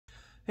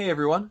Hey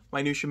everyone,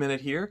 Minutia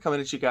Minute here, coming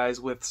at you guys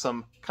with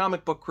some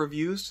comic book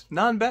reviews,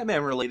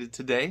 non-Batman related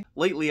today.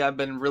 Lately I've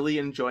been really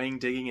enjoying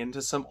digging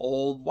into some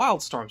old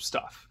Wildstorm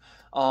stuff.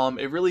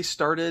 It really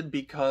started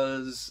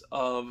because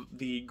of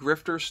the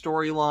Grifter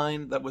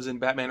storyline that was in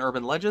Batman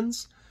Urban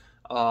Legends.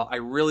 I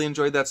really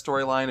enjoyed that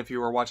storyline. If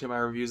you were watching my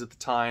reviews at the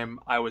time,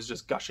 I was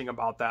just gushing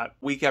about that.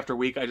 Week after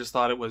week, I just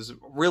thought it was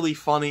really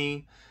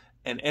funny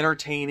and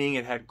entertaining.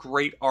 It had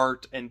great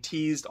art and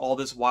teased all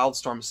this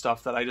Wildstorm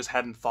stuff that I just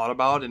hadn't thought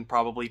about in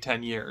probably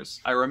 10 years.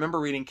 I remember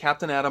reading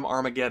Captain Atom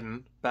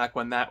Armageddon back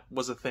when that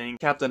was a thing.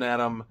 Captain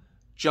Atom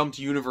jumped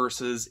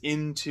universes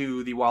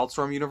into the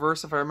Wildstorm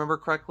universe, if I remember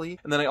correctly.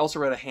 And then I also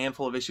read a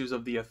handful of issues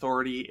of The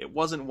Authority. It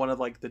wasn't one of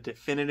like the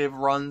definitive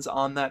runs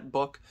on that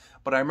book,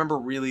 but I remember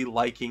really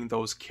liking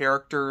those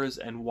characters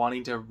and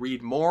wanting to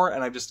read more,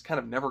 and I've just kind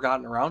of never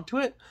gotten around to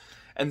it.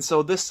 And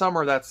so this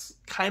summer, that's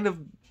kind of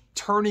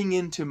turning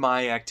into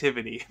my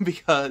activity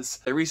because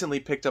I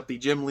recently picked up the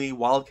Jim Lee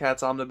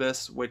Wildcats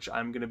Omnibus, which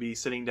I'm going to be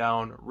sitting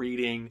down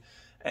reading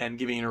and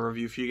giving a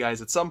review for you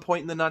guys at some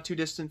point in the not too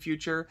distant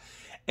future.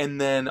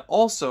 And then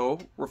also,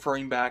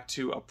 referring back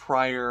to a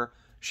prior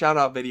shout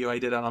out video I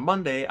did on a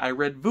Monday, I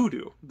read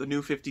Voodoo, the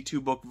new 52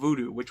 book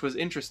Voodoo, which was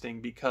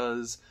interesting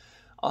because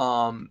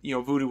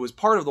Voodoo was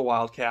part of the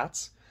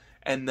Wildcats,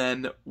 and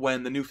then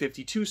when the new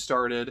 52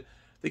 started,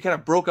 they kind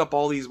of broke up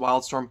all these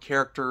Wildstorm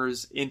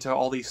characters into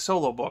all these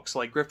solo books.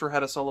 Like Grifter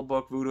had a solo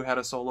book, Voodoo had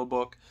a solo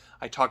book.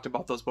 I talked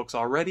about those books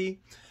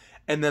already.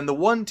 And then the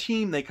one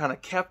team they kind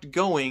of kept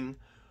going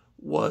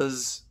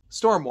was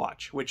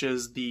Stormwatch, which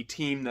is the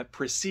team that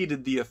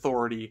preceded the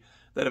Authority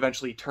that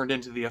eventually turned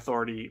into the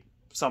Authority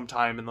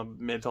sometime in the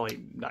mid to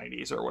late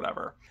 90s or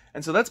whatever.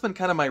 And so that's been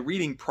kind of my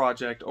reading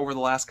project over the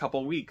last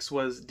couple weeks,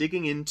 was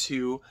digging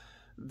into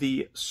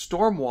the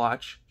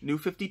Stormwatch New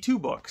 52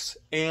 books,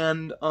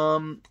 and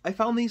I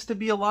found these to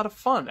be a lot of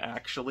fun,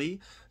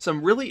 actually.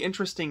 Some really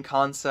interesting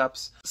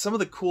concepts, some of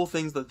the cool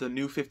things that the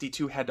New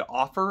 52 had to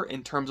offer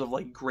in terms of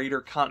like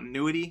greater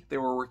continuity. They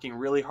were working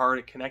really hard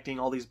at connecting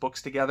all these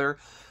books together.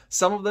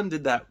 Some of them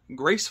did that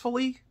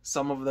gracefully,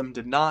 some of them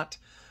did not.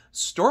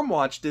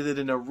 Stormwatch did it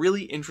in a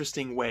really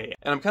interesting way,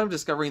 and I'm kind of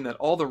discovering that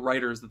all the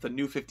writers that the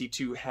New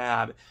 52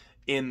 had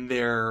in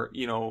their,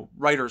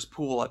 writers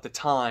pool at the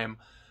time,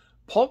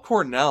 Paul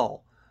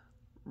Cornell,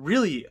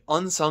 really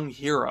unsung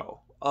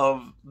hero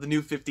of the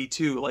New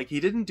 52. Like, he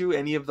didn't do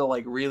any of the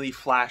like really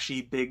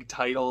flashy big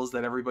titles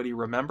that everybody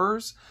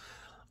remembers,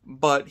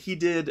 but he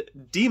did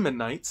Demon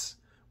Knights,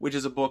 which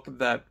is a book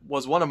that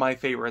was one of my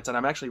favorites, and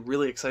I'm actually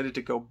really excited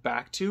to go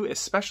back to,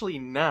 especially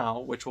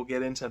now, which we'll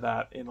get into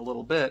that in a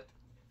little bit.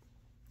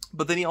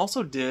 But then he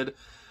also did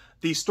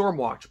the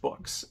Stormwatch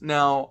books.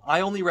 Now,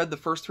 I only read the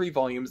first 3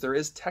 volumes. There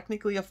is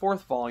technically a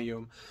 4th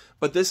volume,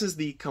 but this is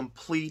the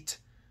complete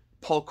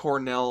Paul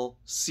Cornell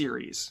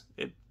series.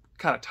 It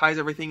kind of ties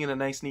everything in a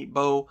nice neat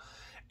bow.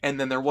 And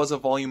then there was a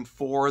volume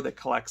 4 that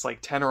collects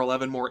like 10 or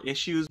 11 more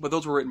issues, but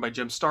those were written by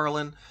Jim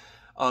Starlin.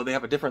 They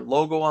have a different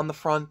logo on the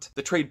front.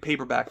 The trade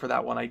paperback for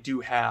that one I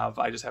do have,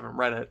 I just haven't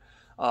read it.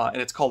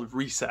 And it's called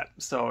Reset.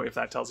 So if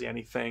that tells you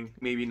anything,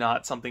 maybe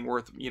not something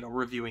worth,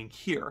 reviewing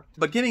here.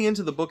 But getting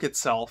into the book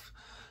itself,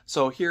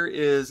 so here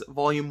is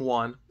volume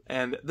 1,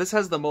 and this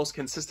has the most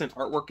consistent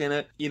artwork in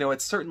it.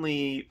 It's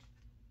certainly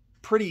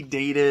pretty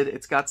dated.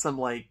 It's got some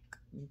like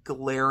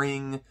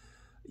glaring,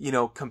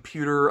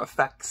 computer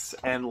effects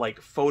and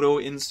like photo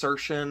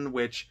insertion,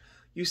 which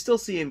you still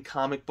see in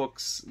comic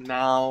books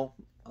now.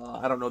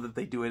 I don't know that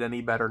they do it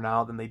any better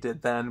now than they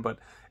did then, but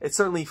it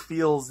certainly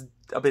feels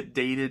a bit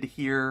dated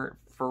here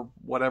for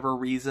whatever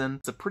reason.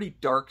 It's a pretty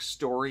dark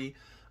story,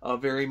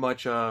 very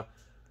much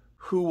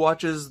who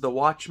watches the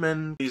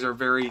Watchmen. These are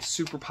very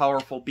super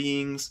powerful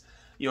beings.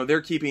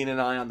 They're keeping an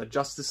eye on the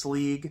Justice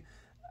League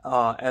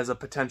as a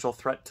potential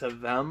threat to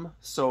them.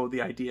 So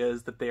the idea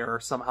is that they are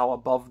somehow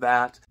above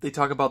that. They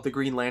talk about the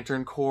Green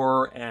Lantern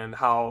Corps and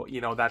how,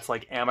 that's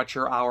like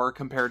amateur hour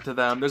compared to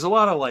them. There's a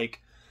lot of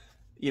like,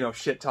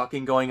 shit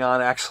talking going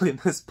on actually in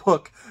this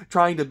book,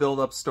 trying to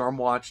build up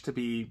Stormwatch to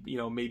be,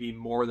 maybe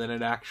more than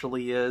it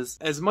actually is.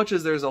 As much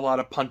as there's a lot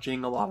of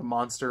punching, a lot of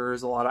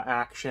monsters, a lot of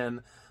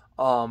action,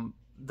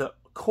 the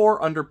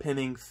core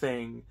underpinning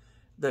thing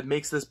that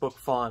makes this book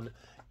fun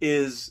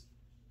is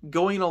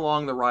going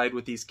along the ride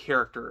with these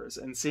characters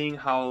and seeing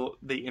how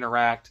they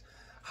interact,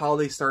 how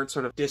they start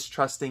sort of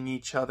distrusting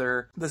each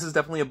other. This is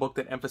definitely a book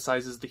that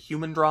emphasizes the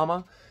human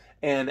drama.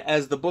 And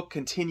as the book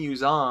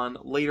continues on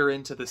later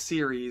into the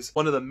series,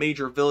 one of the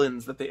major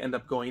villains that they end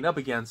up going up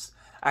against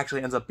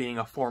actually ends up being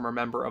a former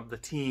member of the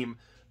team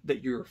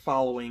that you're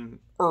following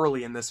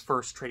early in this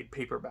first trade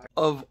paperback.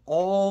 Of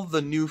all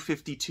the New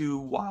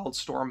 52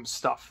 Wildstorm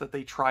stuff that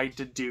they tried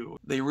to do,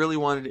 they really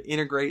wanted to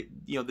integrate,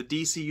 the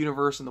DC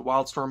universe and the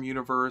Wildstorm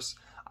universe.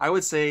 I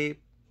would say,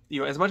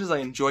 as much as I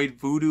enjoyed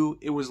Voodoo,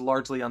 it was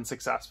largely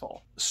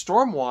unsuccessful.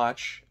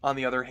 Stormwatch, on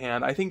the other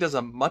hand, I think does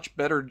a much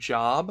better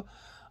job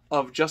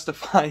of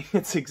justifying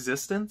its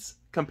existence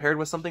compared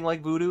with something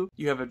like Voodoo.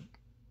 You have a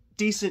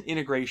decent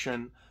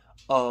integration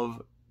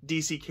of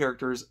DC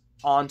characters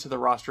onto the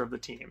roster of the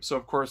team. So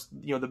of course,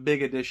 the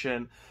big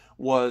addition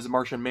was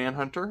Martian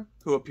Manhunter,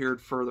 who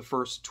appeared for the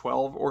first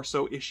 12 or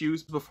so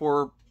issues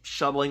before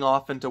shuttling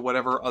off into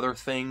whatever other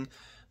thing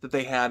that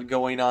they had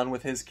going on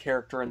with his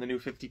character in the New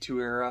 52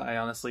 era. I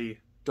honestly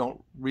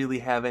don't really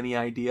have any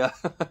idea.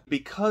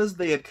 Because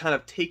they had kind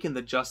of taken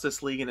the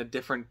Justice League in a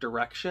different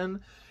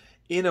direction,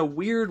 in a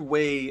weird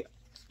way,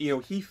 you know,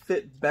 he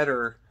fit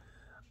better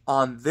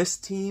on this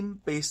team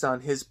based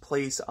on his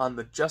place on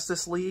the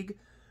Justice League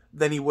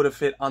than he would have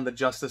fit on the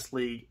Justice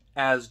League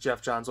as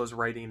Jeff Johns was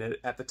writing it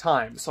at the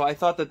time. So I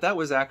thought that that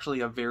was actually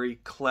a very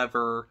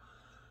clever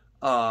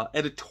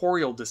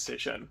editorial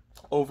decision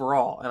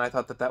overall, and I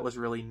thought that that was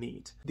really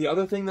neat. The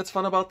other thing that's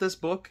fun about this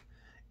book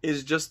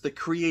is just the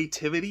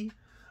creativity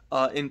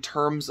in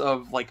terms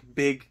of like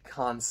big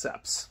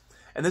concepts.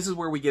 And this is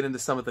where we get into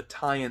some of the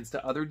tie-ins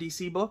to other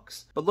DC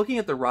books. But looking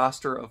at the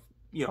roster of,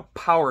 you know,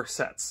 power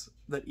sets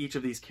that each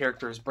of these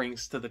characters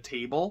brings to the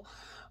table,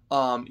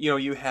 you know,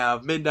 you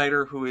have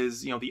Midnighter, who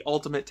is, you know, the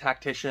ultimate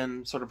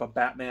tactician, sort of a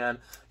Batman.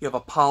 You have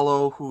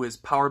Apollo, who is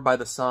powered by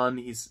the sun.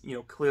 He's, you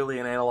know, clearly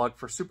an analog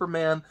for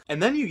Superman.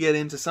 And then you get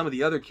into some of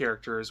the other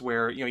characters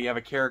where, you know, you have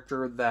a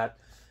character that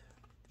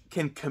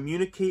can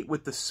communicate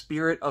with the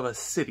spirit of a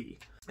city.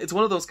 It's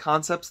one of those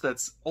concepts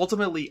that's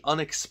ultimately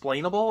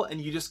unexplainable, and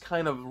you just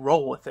kind of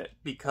roll with it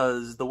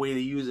because the way they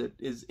use it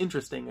is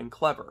interesting and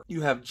clever.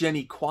 You have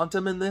Jenny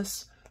Quantum in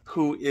this,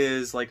 who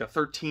is like a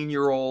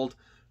 13-year-old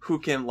who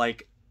can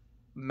like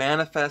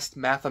manifest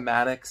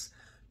mathematics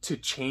to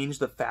change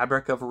the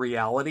fabric of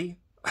reality,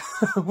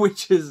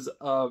 which is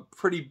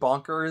pretty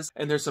bonkers.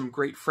 And there's some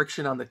great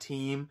friction on the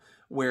team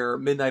where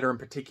Midnighter in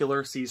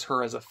particular sees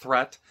her as a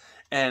threat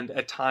and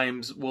at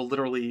times will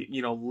literally,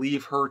 you know,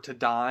 leave her to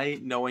die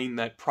knowing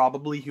that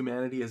probably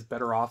humanity is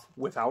better off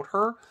without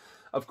her.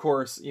 Of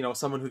course, you know,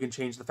 someone who can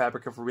change the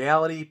fabric of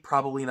reality,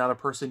 probably not a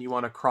person you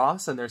want to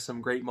cross, and there's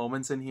some great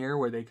moments in here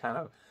where they kind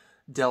of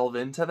delve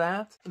into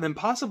that. And then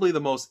possibly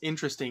the most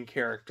interesting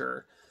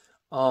character,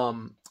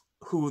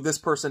 who this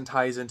person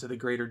ties into the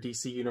greater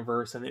DC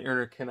universe and the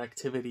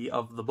interconnectivity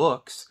of the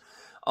books,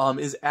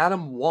 is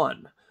Adam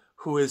 1,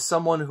 who is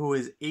someone who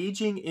is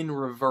aging in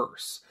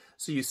reverse.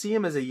 So you see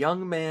him as a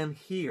young man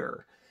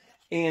here,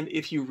 and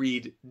if you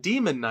read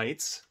Demon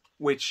Knights,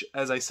 which,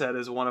 as I said,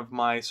 is one of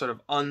my sort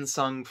of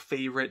unsung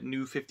favorite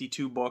New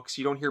 52 books,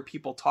 you don't hear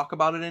people talk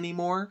about it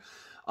anymore,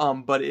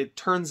 but it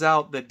turns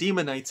out that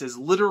Demon Knights is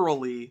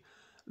literally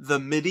the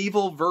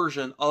medieval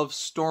version of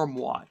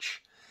Stormwatch,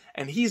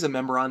 and he's a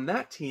member on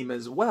that team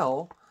as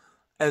well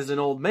as an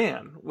old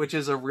man, which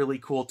is a really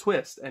cool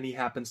twist, and he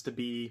happens to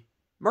be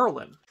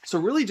Merlin. So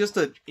really just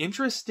an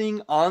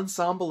interesting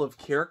ensemble of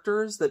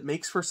characters that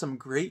makes for some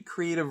great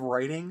creative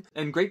writing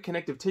and great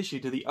connective tissue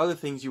to the other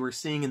things you were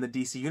seeing in the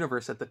DC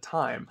universe at the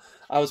time.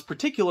 I was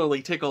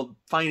particularly tickled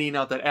finding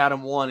out that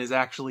Adam 1 is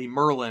actually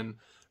Merlin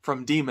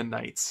from Demon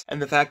Knights, and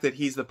the fact that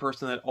he's the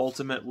person that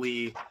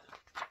ultimately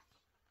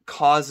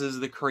causes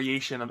the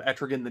creation of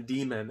Etrigan the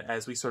Demon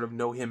as we sort of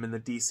know him in the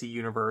DC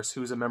universe,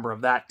 who's a member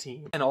of that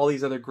team, and all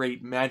these other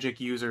great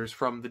magic users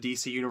from the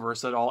DC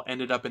universe that all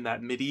ended up in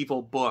that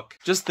medieval book.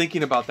 Just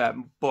thinking about that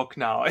book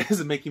now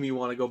is making me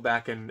want to go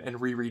back and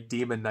reread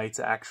Demon Knights,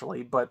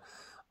 actually. But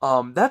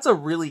that's a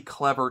really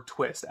clever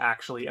twist,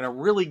 actually, and a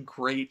really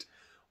great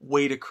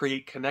way to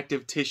create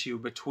connective tissue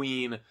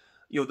between,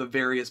 you know, the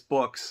various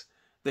books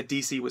that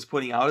DC was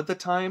putting out at the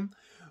time,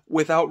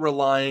 without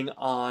relying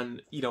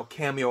on, you know,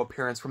 cameo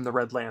appearance from the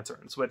Red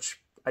Lanterns, which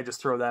I just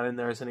throw that in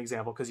there as an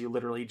example because you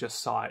literally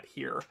just saw it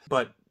here.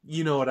 But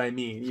you know what I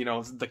mean, you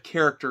know, the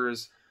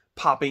characters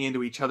popping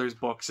into each other's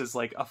books is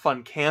like a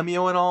fun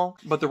cameo and all,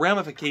 but the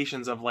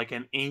ramifications of like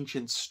an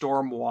ancient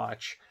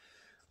Stormwatch,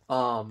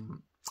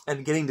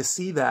 and getting to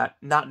see that,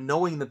 not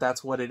knowing that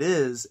that's what it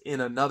is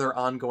in another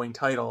ongoing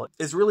title,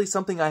 is really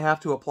something I have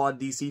to applaud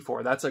DC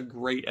for. That's a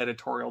great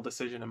editorial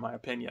decision in my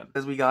opinion.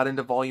 As we got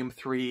into Volume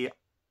 3,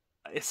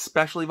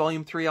 especially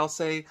Volume 3, I'll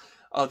say,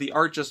 the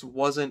art just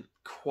wasn't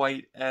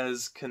quite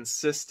as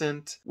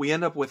consistent. We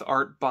end up with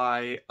art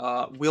by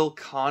Will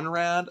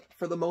Conrad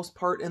for the most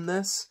part in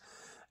this,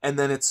 and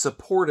then it's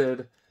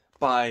supported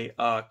by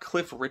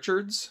Cliff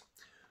Richards,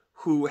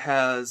 who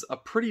has a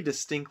pretty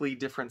distinctly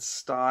different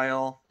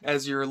style.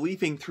 As you're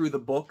leafing through the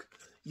book,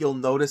 you'll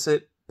notice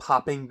it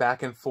popping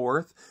back and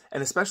forth,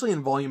 and especially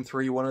in Volume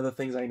 3, one of the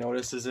things I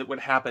noticed is it would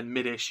happen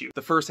mid-issue.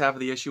 The first half of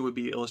the issue would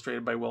be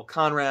illustrated by Will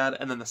Conrad,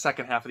 and then the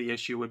second half of the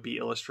issue would be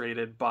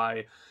illustrated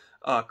by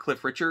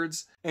Cliff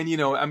Richards. And, you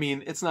know, I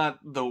mean, it's not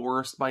the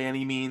worst by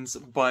any means,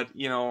 but,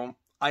 you know,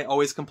 I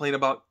always complain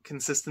about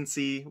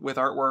consistency with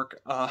artwork,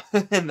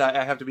 and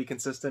I have to be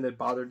consistent. It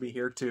bothered me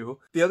here too.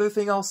 The other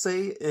thing I'll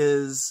say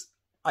is,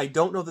 I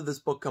don't know that this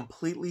book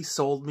completely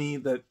sold me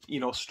that, you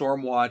know,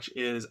 Stormwatch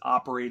is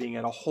operating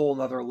at a whole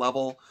nother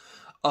level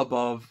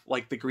above,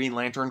 like, the Green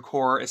Lantern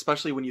Corps,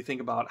 especially when you think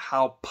about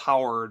how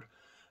powered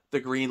the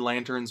Green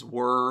Lanterns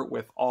were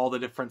with all the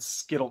different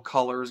Skittle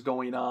colors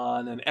going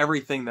on and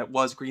everything that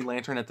was Green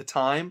Lantern at the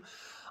time.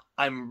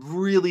 I'm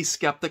really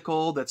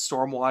skeptical that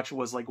Stormwatch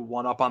was, like,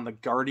 one up on the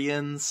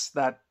Guardians,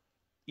 that,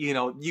 you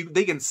know,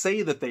 they can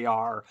say that they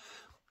are,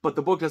 but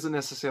the book doesn't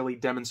necessarily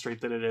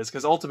demonstrate that it is,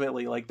 because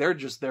ultimately, like, they're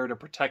just there to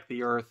protect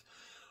the Earth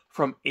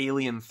from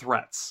alien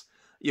threats.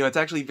 You know, it's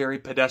actually very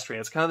pedestrian.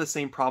 It's kind of the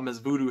same problem as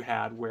Voodoo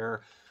had,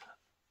 where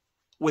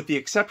with the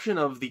exception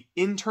of the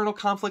internal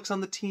conflicts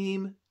on the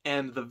team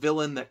and the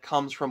villain that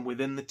comes from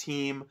within the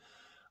team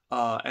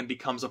and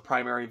becomes a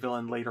primary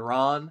villain later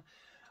on,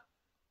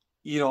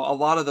 you know, a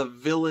lot of the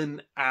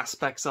villain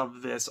aspects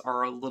of this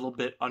are a little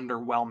bit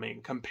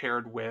underwhelming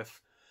compared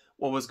with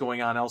what was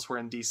going on elsewhere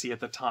in DC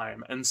at the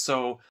time. And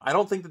so I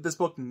don't think that this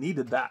book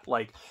needed that.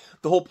 Like,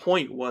 the whole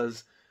point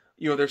was,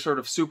 you know, they're sort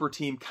of super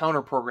team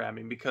counter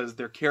programming because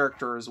they're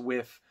characters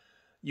with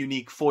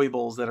unique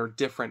foibles that are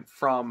different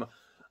from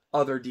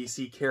other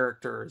DC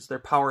characters. Their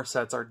power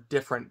sets are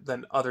different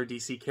than other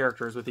DC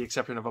characters with the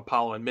exception of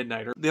Apollo and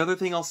Midnighter. The other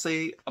thing I'll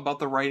say about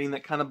the writing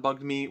that kind of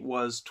bugged me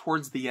was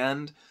towards the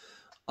end,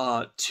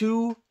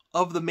 two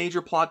of the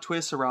major plot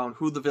twists around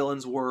who the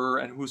villains were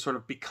and who sort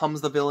of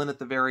becomes the villain at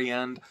the very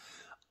end,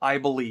 I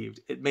believed.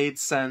 It made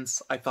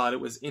sense. I thought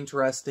it was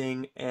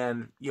interesting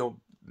and, you know,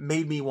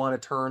 made me want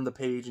to turn the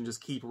page and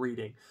just keep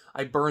reading.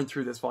 I burned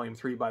through this volume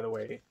 3, by the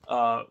way,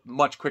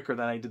 much quicker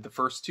than I did the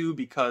first two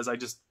because I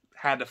just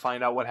had to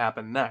find out what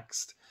happened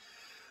next.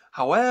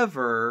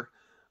 However,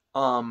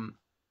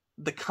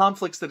 the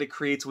conflicts that it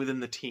creates within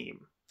the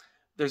team.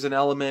 There's an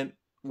element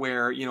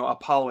where, you know,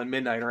 Apollo and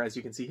Midnighter, as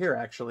you can see here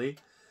actually,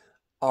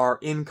 are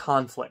in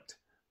conflict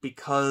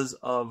because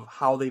of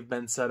how they've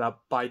been set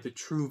up by the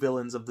true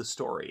villains of the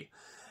story.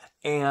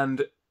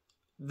 And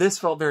this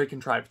felt very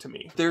contrived to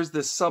me. There's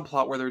this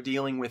subplot where they're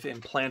dealing with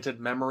implanted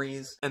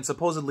memories, and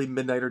supposedly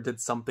Midnighter did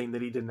something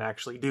that he didn't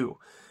actually do.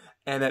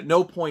 And at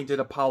no point did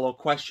Apollo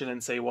question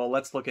and say, well,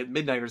 let's look at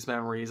Midnighter's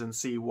memories and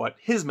see what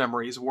his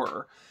memories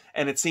were.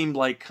 And it seemed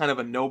like kind of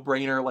a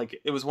no-brainer. Like,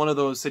 it was one of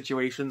those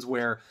situations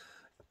where,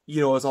 you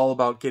know, it's all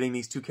about getting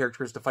these two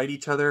characters to fight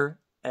each other,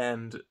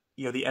 and,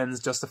 you know, the ends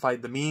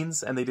justified the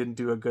means, and they didn't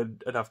do a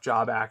good enough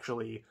job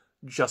actually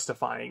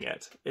justifying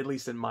it, at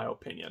least in my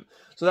opinion.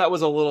 So that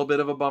was a little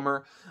bit of a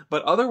bummer,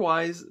 but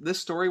otherwise this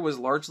story was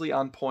largely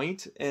on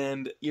point.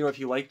 And, you know, if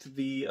you liked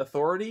The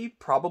Authority,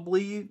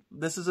 probably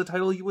this is a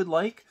title you would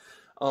like.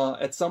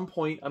 At some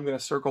point I'm going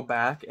to circle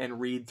back and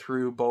read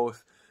through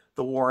both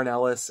the Warren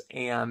Ellis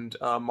and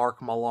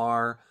Mark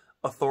Millar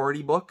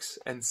Authority books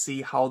and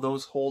see how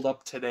those hold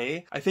up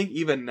today. I think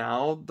even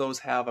now those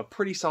have a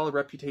pretty solid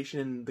reputation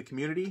in the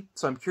community,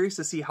 so I'm curious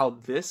to see how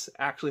this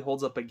actually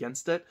holds up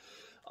against it.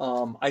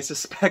 I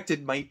suspect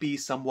it might be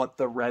somewhat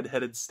the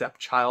redheaded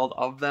stepchild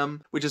of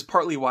them, which is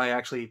partly why I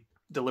actually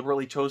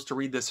deliberately chose to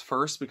read this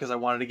first, because I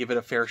wanted to give it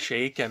a fair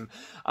shake. And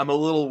I'm a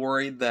little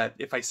worried that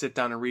if I sit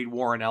down and read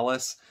Warren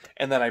Ellis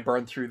and then I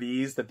burn through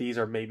these, that these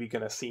are maybe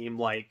going to seem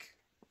like,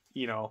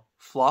 you know,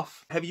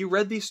 fluff. Have you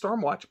read these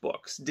Stormwatch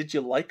books? Did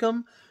you like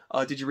them?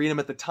 Did you read them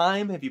at the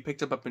time? Have you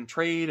picked up in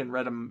trade and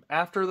read them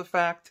after the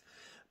fact?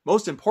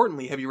 Most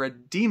importantly, have you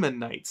read Demon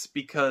Knights?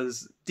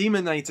 Because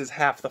Demon Knights is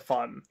half the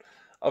fun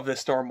of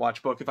this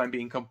Stormwatch book, if I'm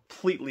being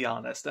completely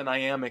honest, and I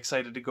am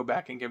excited to go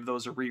back and give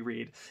those a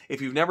reread. If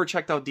you've never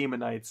checked out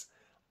Demon Knights,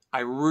 I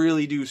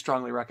really do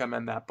strongly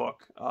recommend that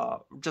book.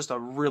 Just a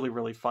really,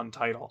 really fun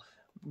title.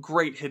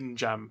 Great hidden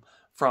gem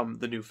from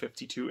the New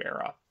 52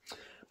 era.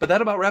 But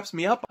that about wraps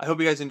me up. I hope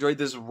you guys enjoyed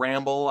this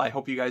ramble. I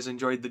hope you guys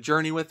enjoyed the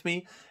journey with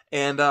me,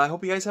 and I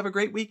hope you guys have a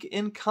great week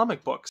in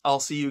comic books. I'll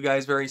see you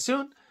guys very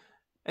soon,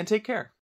 and take care.